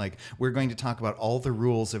 right? Like, we're going to talk about all the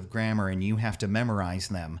rules of grammar and you have to memorize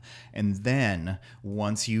them. And then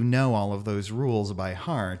once you know all of those rules by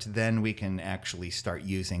heart, then we can actually start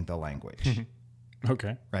using the language.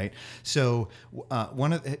 Okay. Right. So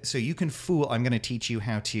so you can fool. I'm going to teach you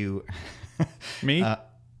how to. Me?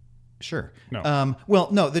 Sure. No. Well,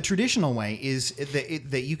 no. The traditional way is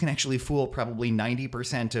that you can actually fool probably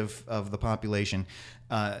 90% of the population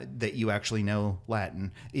that you actually know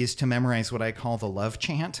Latin, is to memorize what I call the love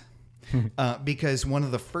chant. Because one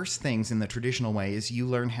of the first things in the traditional way is you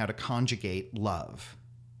learn how to conjugate love.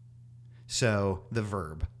 So the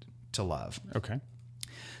verb to love. Okay.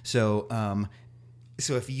 So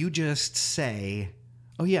so if you just say,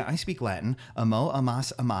 oh yeah, I speak Latin, amo,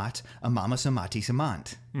 amas, amat, amamas, amatis,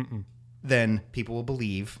 amant, then people will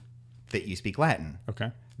believe that you speak Latin.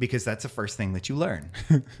 Okay. Because that's the first thing that you learn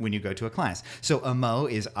when you go to a class. So amo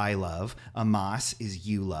is I love, amas is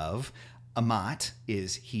you love, amat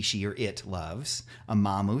is he, she, or it loves,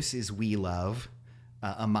 amamus is we love,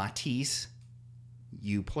 amatis,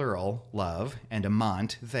 you plural, love, and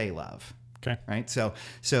amant, they love. Okay. Right? So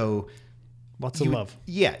Lots of love.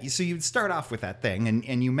 Yeah. So you'd start off with that thing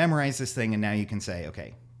and you memorize this thing, and now you can say,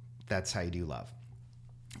 okay, that's how you do love.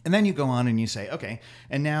 And then you go on and you say, okay,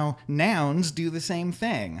 and now nouns do the same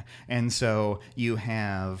thing. And so you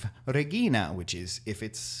have regina, which is if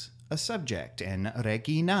it's a subject, and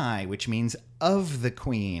reginae, which means of the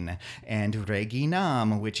queen, and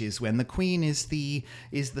reginam, which is when the queen is the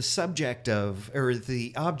subject of, or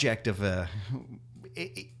the object of a...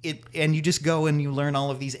 and you just go and you learn all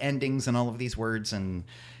of these endings and all of these words, and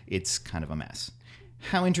it's kind of a mess.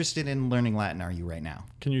 How interested in learning Latin are you right now?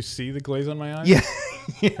 Can you see the glaze on my eyes? Yeah.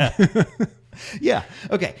 Yeah. Yeah.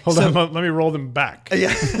 Okay. Hold on. Let me roll them back.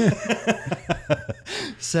 Yeah.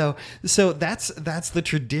 So that's the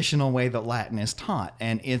traditional way that Latin is taught,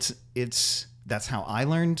 and that's how I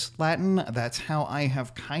learned Latin. That's how I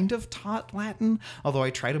have kind of taught Latin, although I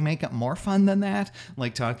try to make it more fun than that,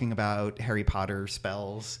 like talking about Harry Potter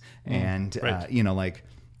spells and, right. Like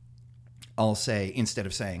I'll say, instead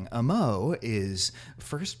of saying amo is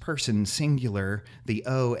first person singular, the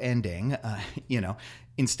O ending,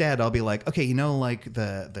 instead I'll be like, okay, like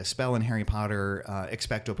the spell in Harry Potter,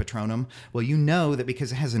 expecto patronum. Well, you know that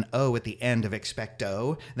because it has an O at the end of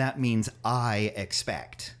expecto, that means I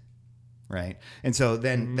expect. Right. And so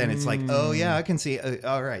then it's like, oh, yeah, I can see.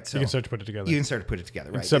 All right. So you can start to put it together. You can start to put it together.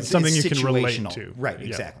 Right. It's something you can relate situational. to. Right. Yeah.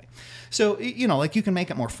 Exactly. So, like you can make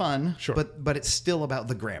it more fun, Sure. but it's still about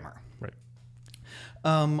the grammar. Right.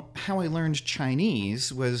 How I learned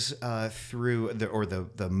Chinese was through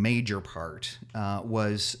the major part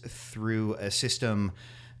was through a system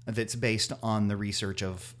that's based on the research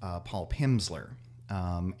of Paul Pimsleur.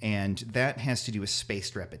 And that has to do with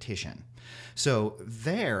spaced repetition. So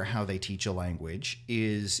how they teach a language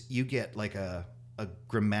is you get like a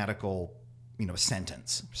grammatical,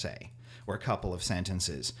 sentence, say, or a couple of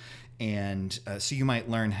sentences. And so you might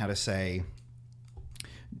learn how to say,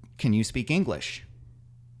 can you speak English?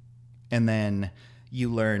 And then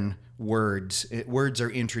you learn words. Words are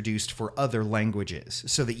introduced for other languages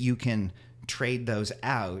so that you can trade those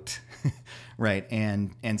out, right?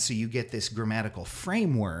 And so you get this grammatical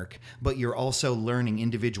framework, but you're also learning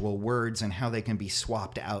individual words and how they can be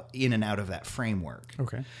swapped out in and out of that framework.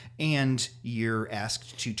 Okay. And you're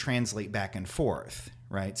asked to translate back and forth,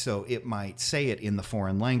 right? So it might say it in the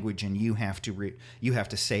foreign language, and you have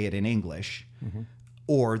to say it in English. Mm-hmm.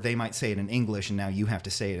 Or they might say it in English, and now you have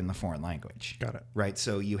to say it in the foreign language. Got it. Right?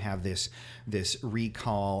 So you have this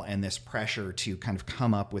recall and this pressure to kind of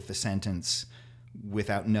come up with the sentence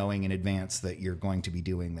without knowing in advance that you're going to be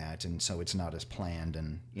doing that, and so it's not as planned.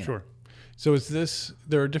 And Sure. So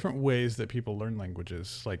there are different ways that people learn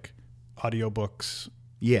languages, like audiobooks,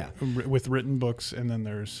 with written books, and then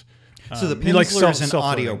there's... So the Pimsleur is an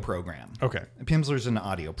audio program. Okay. Pimsleur is an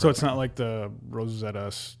audio program. So it's not like the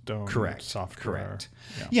Rosetta Stone software. Correct.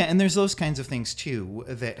 Yeah, and there's those kinds of things too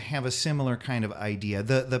that have a similar kind of idea.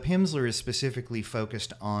 The Pimsleur is specifically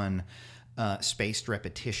focused on spaced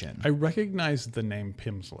repetition. I recognize the name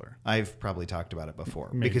Pimsleur. I've probably talked about it before.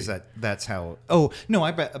 Maybe. Because that's how... Oh, no, I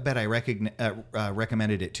bet I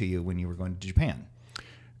recommended it to you when you were going to Japan.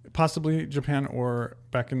 Possibly Japan, or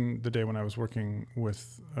back in the day when I was working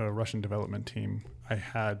with a Russian development team, I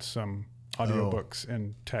had some audiobooks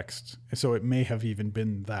and text. So it may have even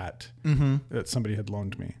been that somebody had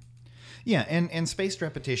loaned me. Yeah, and spaced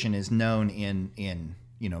repetition is known in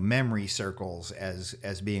memory circles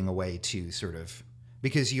as being a way to sort of,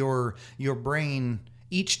 because your brain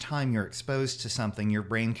each time you're exposed to something, your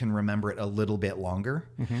brain can remember it a little bit longer.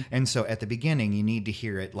 And so at the beginning, you need to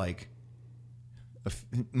hear it like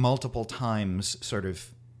multiple times sort of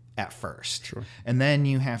at first. Sure. And then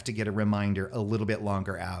you have to get a reminder a little bit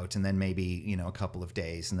longer out, and then maybe, a couple of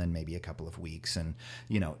days, and then maybe a couple of weeks, and,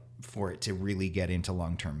 for it to really get into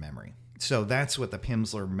long-term memory. So that's what the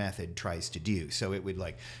Pimsleur method tries to do. So it would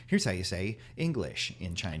here's how you say English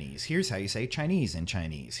in Chinese. Here's how you say Chinese in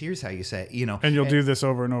Chinese. Here's how you say, And you'll do this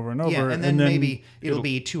over and over and over. Yeah, and then maybe it'll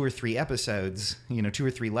be 2 or 3 episodes, 2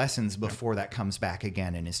 or 3 lessons before that comes back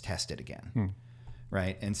again and is tested again.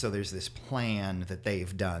 Right? And so there's this plan that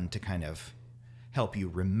they've done to kind of help you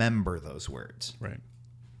remember those words. Right.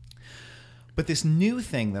 But this new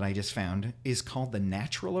thing that I just found is called the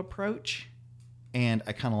natural approach. And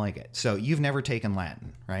I kind of like it. So you've never taken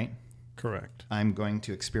Latin, right? Correct. I'm going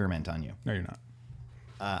to experiment on you. No, you're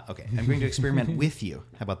not. Okay. I'm going to experiment with you.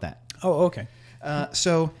 How about that? Oh, okay.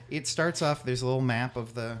 So it starts off, there's a little map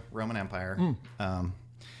of the Roman Empire.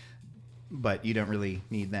 But you don't really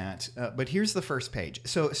need that. But here's the first page.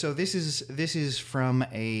 So this is from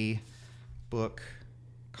a book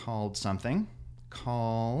called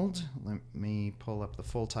let me pull up the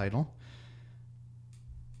full title.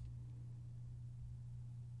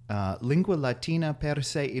 Lingua Latina per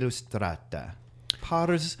se illustrata,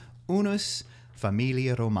 pars unus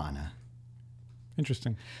familia Romana.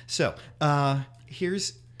 Interesting. So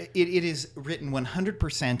here's it is written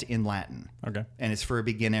 100% in Latin. Okay. And it's for a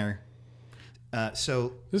beginner.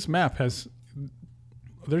 So this map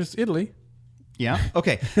there's Italy. Yeah.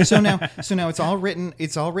 Okay. So now it's all written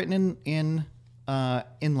in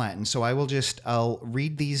Latin. So I'll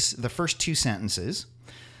read the first 2 sentences.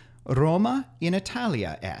 Roma in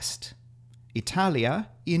Italia est. Italia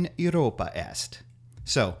in Europa est.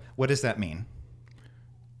 So, what does that mean?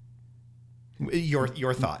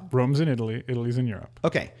 Your thought. Rome's in Italy. Italy's in Europe.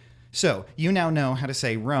 Okay. So, you now know how to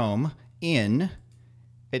say Rome in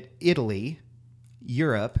Italy,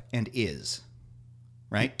 Europe, and is.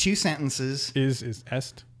 Right? 2 sentences. Is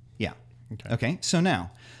est? Yeah. Okay. So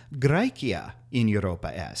now, Graecia in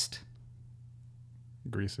Europa est.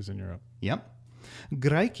 Greece is in Europe. Yep.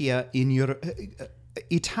 Graecia in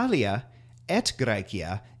Italia et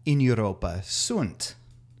Graecia in Europa sunt.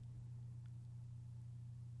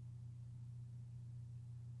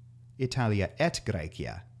 Italia et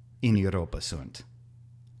Graecia in Europa sunt.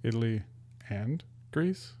 Italy and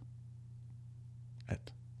Greece?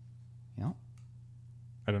 Et. Yeah.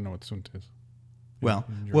 I don't know what sunt is. Well,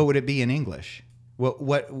 what would it be in English?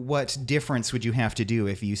 What difference would you have to do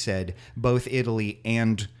if you said both Italy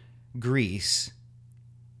and Greece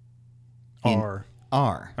are?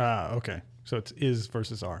 Okay. So it's is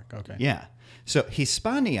versus are. Okay. Yeah. So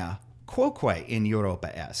Hispania quoque in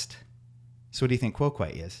Europa est. So what do you think quoque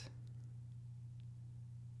is?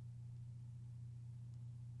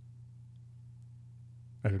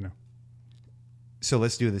 I don't know. So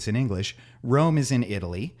let's do this in English. Rome is in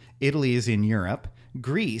Italy. Italy is in Europe.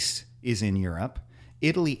 Greece is in Europe.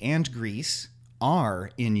 Italy and Greece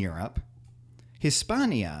are in Europe.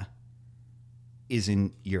 Hispania is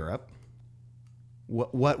in Europe.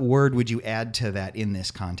 What word would you add to that in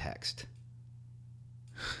this context?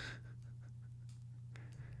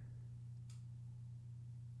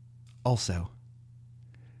 Also.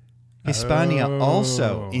 Hispania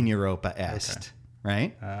also in Europa est. Okay.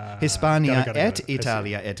 Right? Hispania et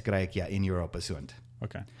Italia et Graecia in Europa sunt.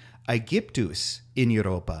 Okay. Aegyptus in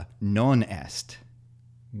Europa non est.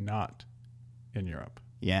 Not in Europe.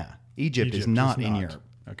 Yeah. Egypt is not in Europe.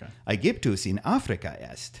 Okay. Aegyptus in Africa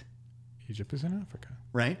est. Egypt is in Africa.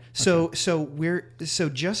 Right? Okay. So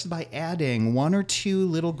just by adding 1 or 2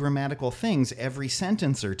 little grammatical things every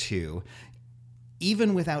sentence or 2,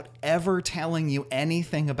 even without ever telling you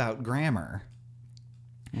anything about grammar,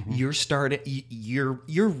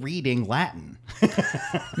 you're reading Latin.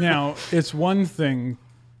 Now, it's one thing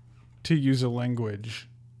to use a language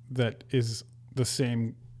that is the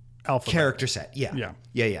same alphabet. Character set. Yeah. Yeah.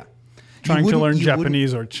 Yeah, yeah. Trying to learn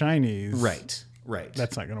Japanese or Chinese. Right.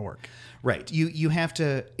 That's not going to work. Right. You have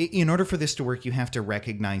to, in order for this to work, you have to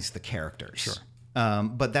recognize the characters. Sure.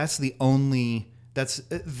 But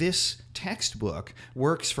this textbook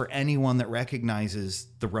works for anyone that recognizes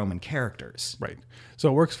the Roman characters. Right. So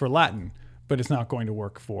it works for Latin, but it's not going to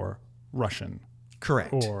work for Russian.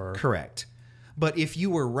 Correct. Correct. But if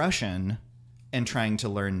you were Russian and trying to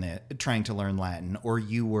learn Latin, or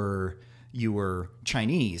you were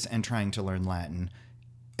Chinese and trying to learn Latin,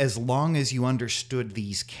 as long as you understood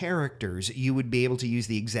these characters, you would be able to use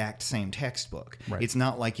the exact same textbook. Right. It's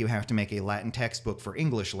not like you have to make a Latin textbook for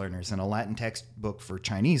English learners and a Latin textbook for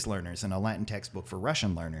Chinese learners and a Latin textbook for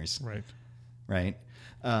Russian learners. Right. Right?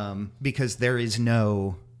 because there's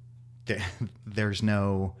no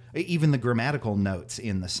even the grammatical notes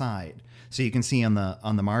in the side. So you can see on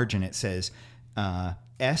the margin it says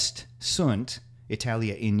est sunt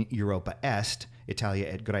Italia in Europa est,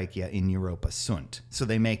 Italia et Graecia in Europa sunt. So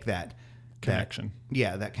they make that connection.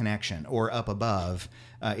 That connection. Or up above,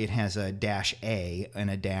 it has a dash A and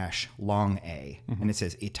a dash long A. And it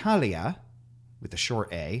says Italia with the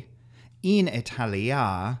short A, in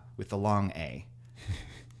Italia with the long A.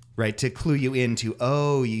 Right? To clue you into,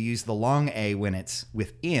 you use the long A when it's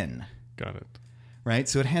within. Got it. Right?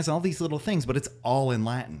 So it has all these little things, but it's all in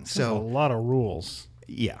Latin. So a lot of rules.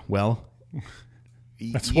 Yeah, well...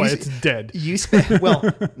 That's why it's dead.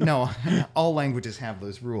 No, all languages have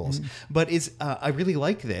those rules. But I really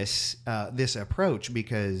like this approach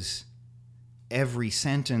because every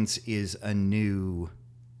sentence gives you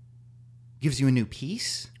a new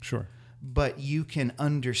piece. Sure. But you can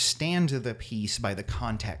understand the piece by the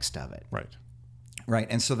context of it. Right. Right.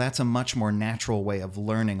 And so that's a much more natural way of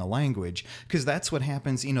learning a language, because that's what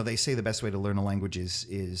happens. They say the best way to learn a language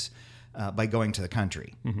is by going to the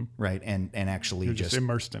country, right? And actually You're just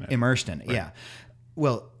immersed in it. Right. Yeah.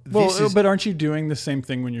 Well, but aren't you doing the same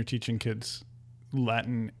thing when you're teaching kids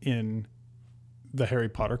Latin in the Harry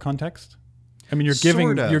Potter context? I mean, you're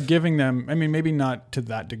giving them, I mean, maybe not to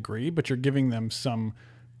that degree, but you're giving them some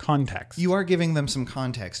context. You are giving them some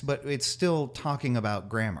context, but it's still talking about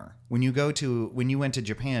grammar. When you went to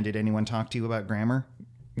Japan, did anyone talk to you about grammar?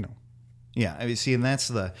 No. Yeah, I mean, see, and that's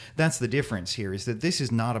the difference here, is that this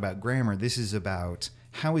is not about grammar. This is about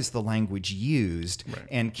how is the language used, right,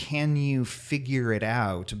 and can you figure it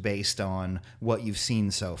out based on what you've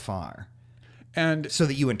seen so far, and so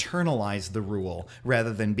that you internalize the rule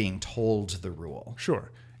rather than being told the rule.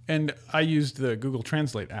 Sure. And I used the Google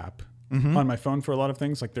Translate app on my phone for a lot of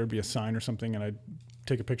things. Like there'd be a sign or something, and I'd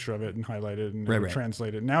take a picture of it and highlight it and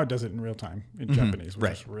translate it. Now it does it in real time in Japanese,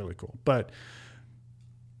 which is really cool. But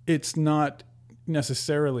it's not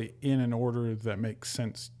necessarily in an order that makes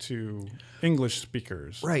sense to English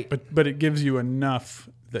speakers. Right. But it gives you enough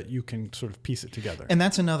that you can sort of piece it together. And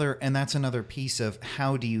that's another piece of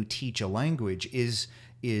how do you teach a language is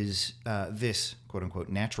this quote unquote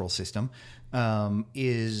natural system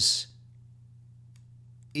is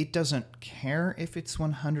it doesn't care if it's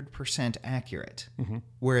 100% accurate.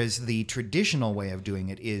 Whereas the traditional way of doing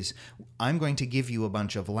it is, I'm going to give you a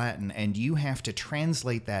bunch of Latin and you have to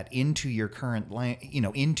translate that into your current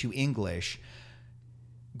into English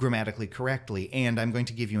grammatically correctly, and I'm going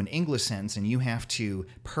to give you an English sentence and you have to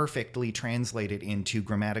perfectly translate it into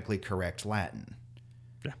grammatically correct Latin.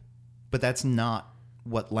 Yeah. But that's not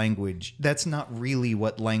really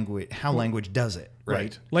how language does it,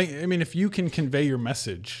 right? Like, I mean, if you can convey your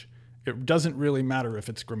message, it doesn't really matter if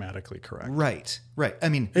it's grammatically correct. Right. I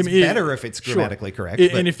mean, it's better if it's grammatically correct.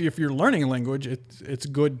 And if you're learning a language, it's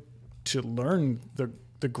good to learn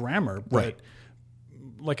the grammar. But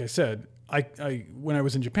like I said, I when I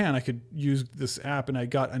was in Japan, I could use this app and I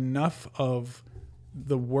got enough of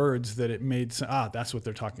the words that it made that's what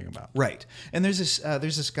they're talking about. Right. And there's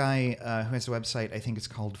this guy who has a website, I think it's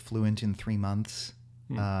called Fluent in 3 Months.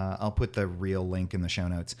 I'll put the real link in the show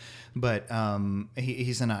notes. But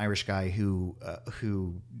he's an Irish guy who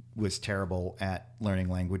was terrible at learning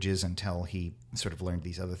languages until he sort of learned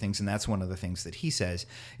these other things. And that's one of the things that he says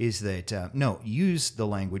is that, no, use the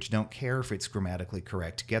language. Don't care if it's grammatically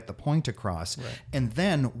correct. Get the point across. Right. And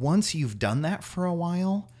then once you've done that for a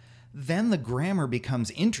while, then the grammar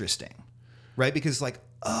becomes interesting, right? Because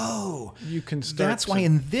you can start that's why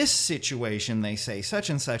in this situation they say such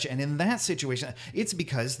and such, and in that situation it's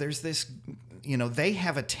because there's this, they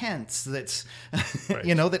have a tense that's,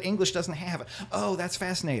 that English doesn't have. Oh, that's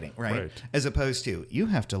fascinating, right? As opposed to you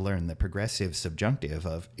have to learn the progressive subjunctive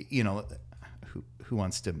of, who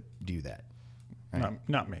wants to do that? Right?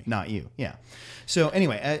 Not me. Not you. Yeah. So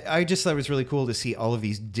anyway, I just thought it was really cool to see all of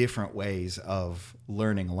these different ways of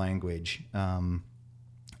learning a language,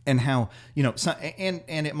 and how, and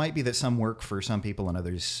it might be that some work for some people and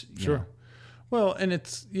others. Sure. Well, and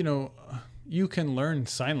it's, you can learn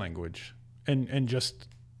sign language and just,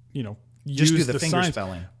 use do the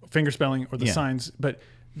finger spelling or the signs, but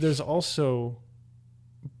there's also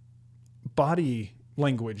body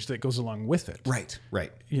language that goes along with it. Right.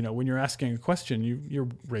 When you're asking a question, you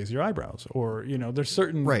raise your eyebrows, or, there's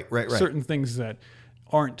certain certain things that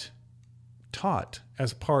aren't taught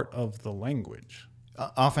as part of the language.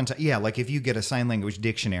 Like if you get a sign language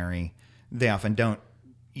dictionary, they often don't.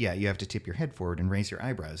 Yeah, you have to tip your head forward and raise your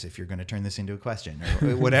eyebrows if you're going to turn this into a question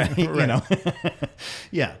or whatever.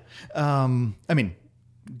 Yeah. I mean,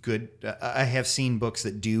 good. I have seen books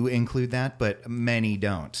that do include that, but many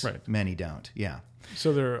don't. Right. Many don't. Yeah.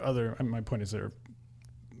 So there are other. My point is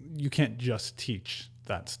you can't just teach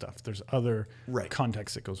that stuff. There's other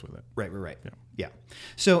context that goes with it. Right. Yeah.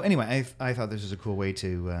 So anyway, I thought this was a cool way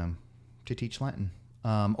to teach Latin,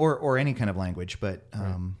 or any kind of language. But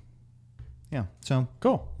yeah. So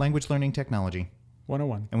Cool. Language learning technology,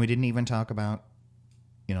 101. and we didn't even talk about,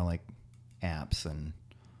 like apps, and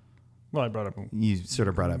Well, I brought up. you sort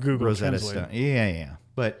of brought up Google Rosetta Translate. Stone. Yeah.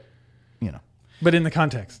 But But in the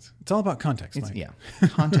context, it's all about context. Mike. yeah,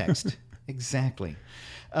 context. Exactly.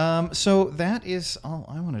 So that is all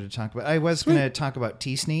I wanted to talk about. I was going to talk about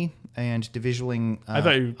TSNE and divisioning I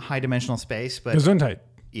thought you- high dimensional space, but Gesundheit.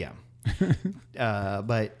 yeah.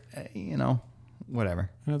 But whatever.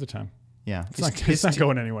 Another time. Yeah, It's not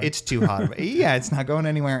going anywhere. It's too hot. Yeah, it's not going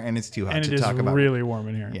anywhere, and it's too hot And to it is talk about. really warm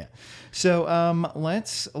in here. Yeah. So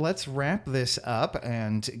let's wrap this up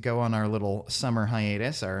and go on our little summer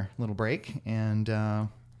hiatus, our little break, and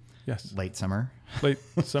Yes. late summer. Late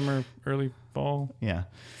summer, early fall Yeah.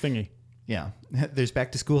 thingy. Yeah. There's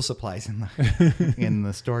back to school supplies in the in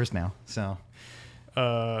the stores now. So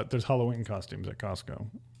There's Halloween costumes at Costco.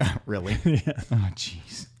 really. Yeah. Oh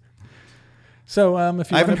jeez. So if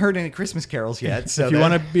you I haven't wanna, heard any Christmas carols yet. So if you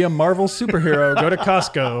want to be a Marvel superhero, go to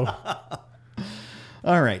Costco.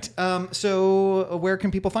 All right. So where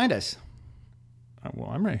can people find us? Well,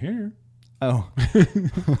 I'm right here. Oh,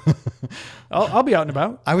 I'll be out and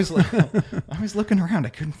about I was looking around. I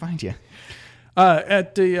couldn't find you.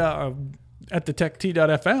 at the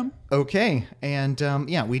techt.fm. Okay, and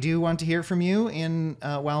we do want to hear from you in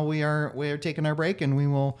while we're taking our break, and we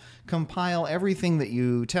will compile everything that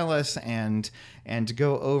you tell us and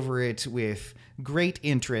go over it with great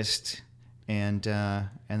interest, and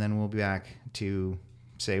then we'll be back to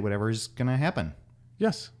say whatever's gonna happen.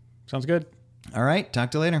 Yes, sounds good. All right,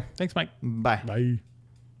 talk to you later. Thanks, Mike. Bye. Bye.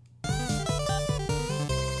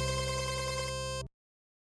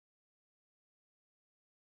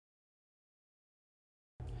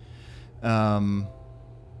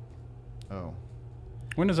 Oh,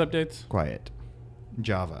 Windows updates. quiet.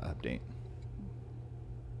 Java update.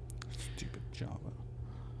 Stupid Java.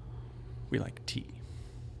 We like T.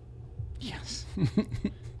 Yes.